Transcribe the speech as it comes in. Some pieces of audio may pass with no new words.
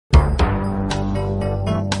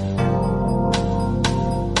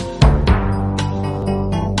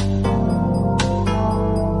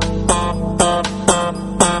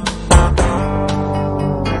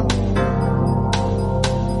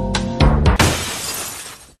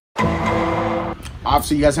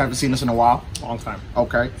Obviously, you guys haven't seen us in a while. Long time.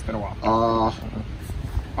 Okay. It's been a while.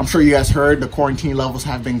 I'm sure you guys heard the quarantine levels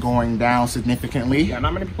have been going down significantly. Yeah,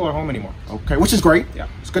 not many people are home anymore. Okay, which is great. Yeah.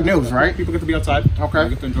 It's good news, right? People get to be outside. Okay. They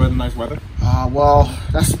get to enjoy the nice weather. Well,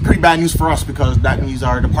 that's pretty bad news for us because that means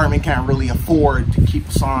our department can't really afford to keep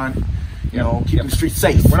us on, keeping the streets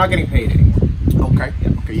safe. We're not getting paid anymore. Okay. Yeah.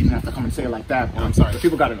 Okay, you didn't have to come and say it like that. I'm sorry. The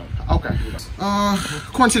people got to know. Okay.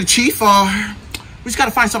 According to the chief, we just got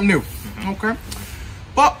to find something new. Okay.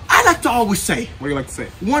 But I like to always say, What do you like to say?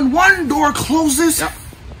 when one door closes, Yep.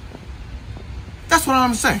 That's what I'm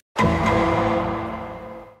gonna say. Start me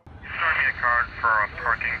a card for a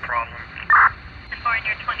parking problem. Foreign,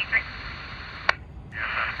 you're 23. Yes,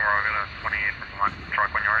 that's where I'll get a 28 from my truck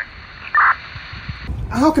when you're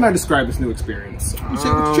ready. How can I describe this new experience? You say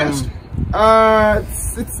it with your chest.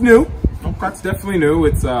 It's new. Okay. It's definitely new.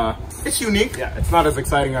 It's It's unique. yeah, it's not as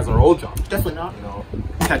exciting as our old job. Definitely not.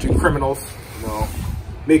 Catching criminals,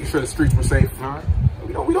 making sure the streets were safe.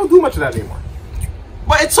 We don't do much of that anymore.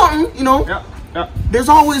 But it's something, Yeah. Yeah. There's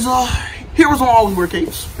always heroes don't always wear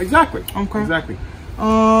capes. Exactly. Okay. Exactly.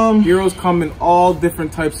 Heroes come in all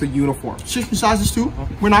different types of uniforms. Shapes and sizes too.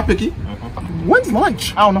 We're not picky. When's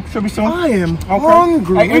lunch? I don't know. Should be soon. I am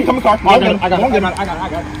hungry. Hey, come in the car. I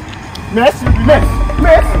got it. Miss. Hey.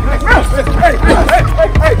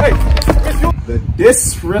 The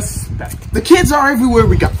disrespect. The kids are everywhere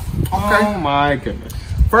we go. Okay. Oh my goodness.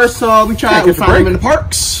 First, we try to find them in the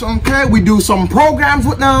parks. Okay. We do some programs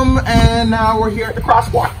with them, and now we're here at the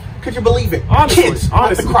crosswalk. Could you believe it? Honestly, Kids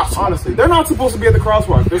at the crosswalk. honestly, they're not supposed to be at the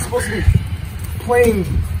crosswalk. They're supposed to be playing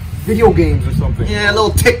video games or something. Yeah,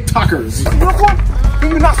 little TikTokers. Do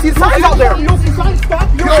you not see the signs out there? You don't see signs? Stop.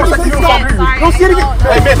 You don't see the signs? Sorry, Don't see it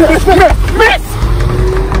again. Miss.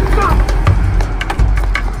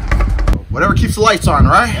 Whatever keeps the lights on,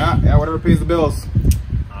 right? Yeah, whatever pays the bills.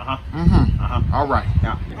 All right.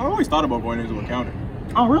 Yeah. I always thought about going into accounting.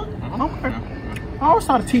 Oh, really? Okay. I always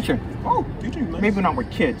thought of teaching. Oh, teaching. Nice. Maybe not with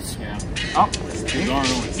kids. Yeah. Oh, Kids are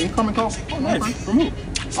annoying. incoming call. Oh, nice. From who?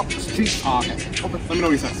 Oh, it's the chief. Oh, okay. Let me know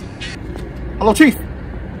what he says. Hello, chief.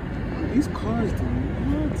 These cars, dude.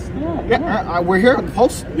 What's that? Yeah, we're here at the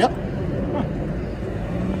post. Yep.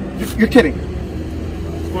 You're kidding.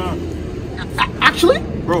 What's going on? Actually?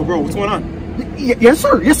 Bro, what's going on? Yes,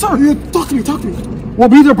 sir. Yes, sir. Yeah, talk to me. We'll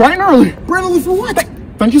be there bright and early. Bright and early for what?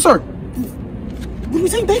 Thank you, sir. What are we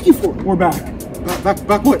saying thank you for? We're back.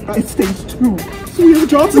 Back what? It's stage 2. So we have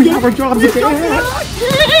jobs again. We have our jobs again.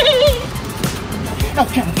 No,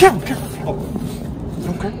 Karen.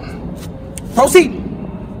 Okay. Proceed.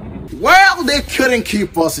 Well, they couldn't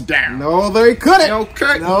keep us down. No, they couldn't.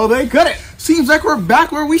 Okay. No, they couldn't. Seems like we're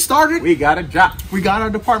back where we started. We got a job. We got our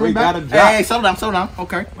department back. got a job. Hey, settle down.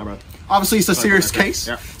 Okay. My bad. Obviously, it's a serious case,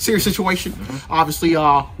 Yeah. serious situation. Obviously,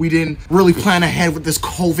 we didn't really plan ahead with this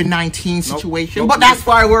COVID-19 situation, but that's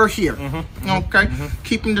why we're here. Okay,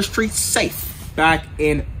 keeping the streets safe. Back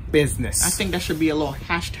in business. I think that should be a little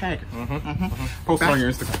hashtag. Post it on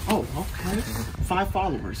your Instagram. Oh, okay. 5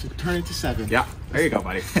 followers, turn it to 7. Yeah. There you go,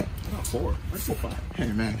 buddy. 4. Where's 5? Hey,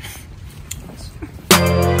 man.